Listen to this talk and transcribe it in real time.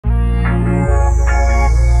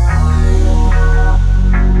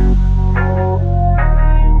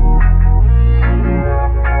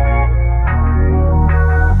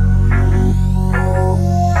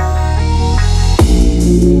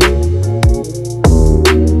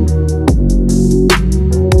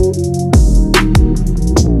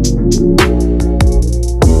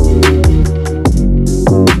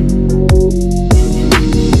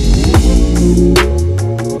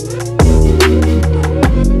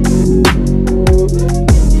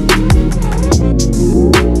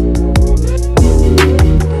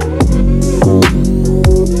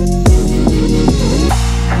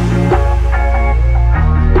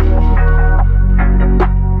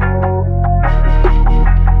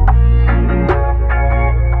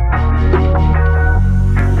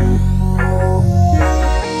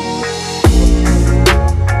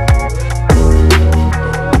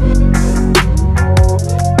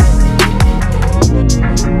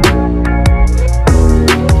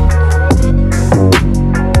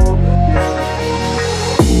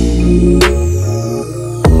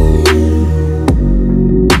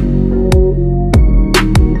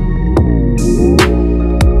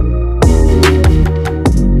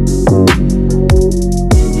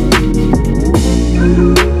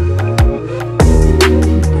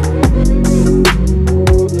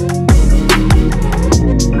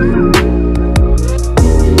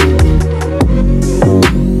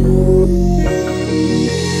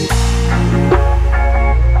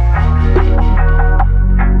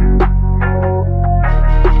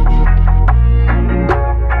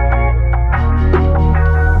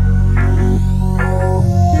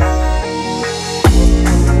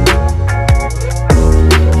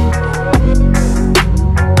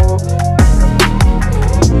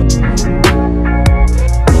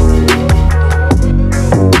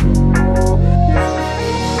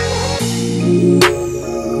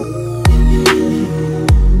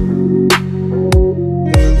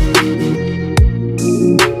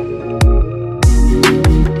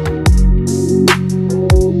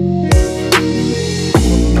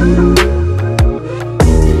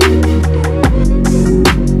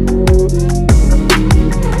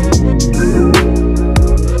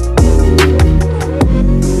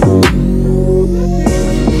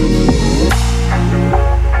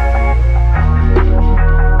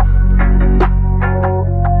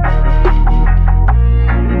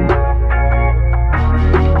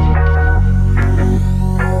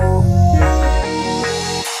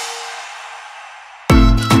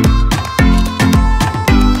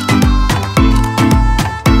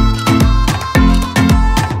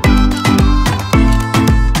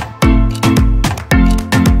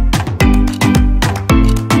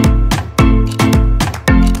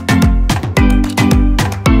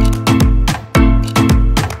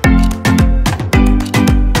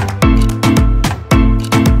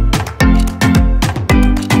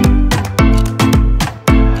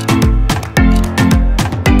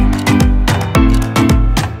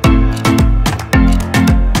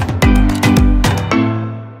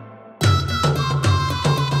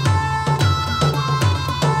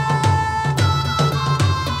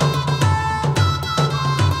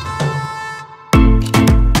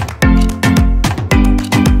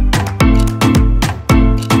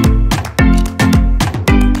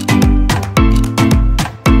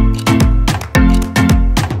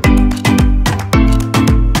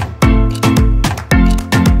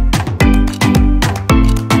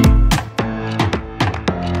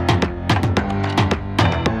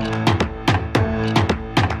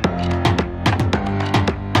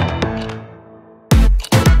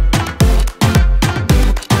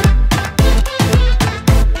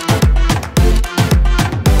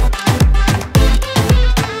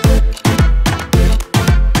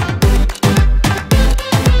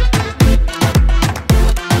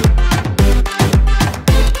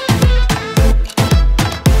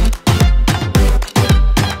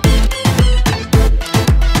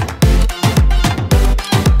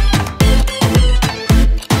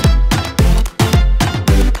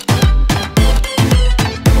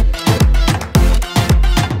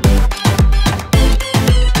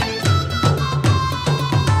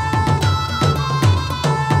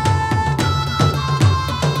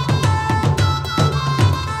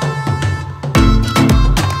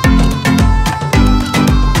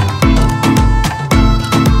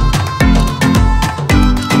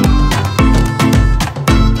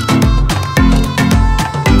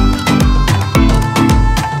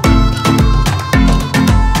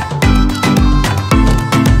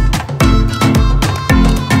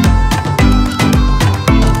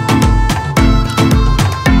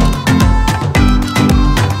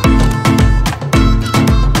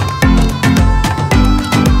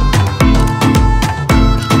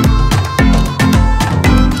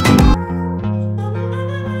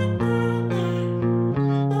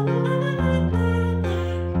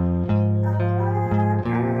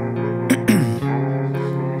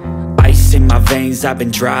veins, I've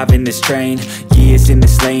been driving this train. Years in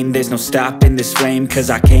this lane, there's no stopping this flame. Cause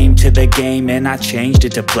I came to the game and I changed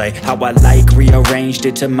it to play how I like, rearranged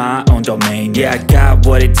it to my own domain. Yeah, I got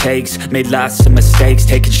what it takes, made lots of mistakes,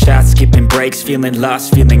 taking shots, skipping breaks, feeling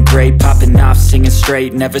lost, feeling great, popping off, singing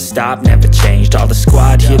straight, never stopped, never changed. All the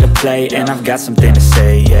squad here to play, and I've got something to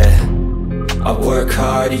say, yeah. I work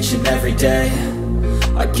hard each and every day,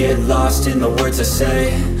 I get lost in the words I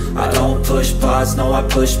say. I don't push pause, no I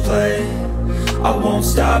push play. I won't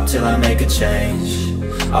stop till I make a change.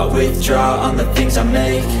 I withdraw on the things I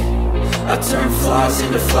make. I turn flaws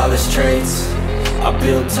into flawless traits. I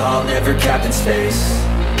build tall, never capped in space.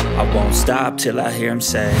 I won't stop till I hear him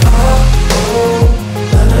say, oh, oh,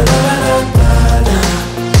 la la la la la la,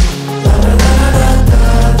 la la la la la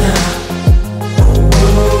la, oh,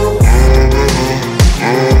 oh,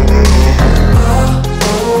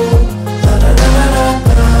 la la la la la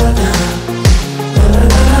la, la la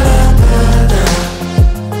la la la la,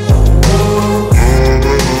 oh,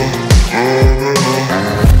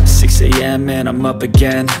 oh. 6 a.m. and I'm up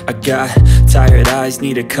again. I got tired eyes,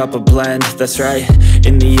 need a cup of blend. That's right,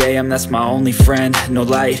 in the AM, that's my only friend. No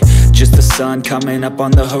light, just the sun coming up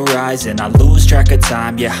on the horizon. I lose track of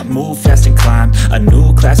time, yeah, I move fast and climb a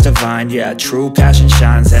new class divine, yeah, true passion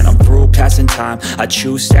shines. And I'm through passing time, I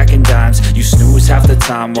choose stacking dimes. You snooze half the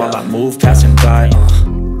time while I move passing by.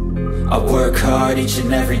 I work hard each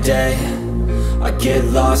and every day, I get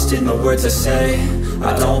lost in the words I say.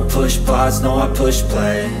 I don't push pause, no I push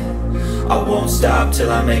play. I won't stop till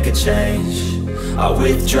I make a change. I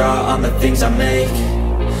withdraw on the things I make.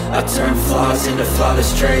 I turn flaws into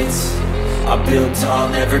flawless traits. I build tall,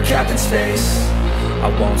 never capped in space. I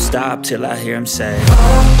won't stop till I hear him say, oh,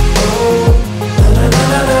 oh, la la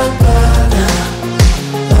la la la.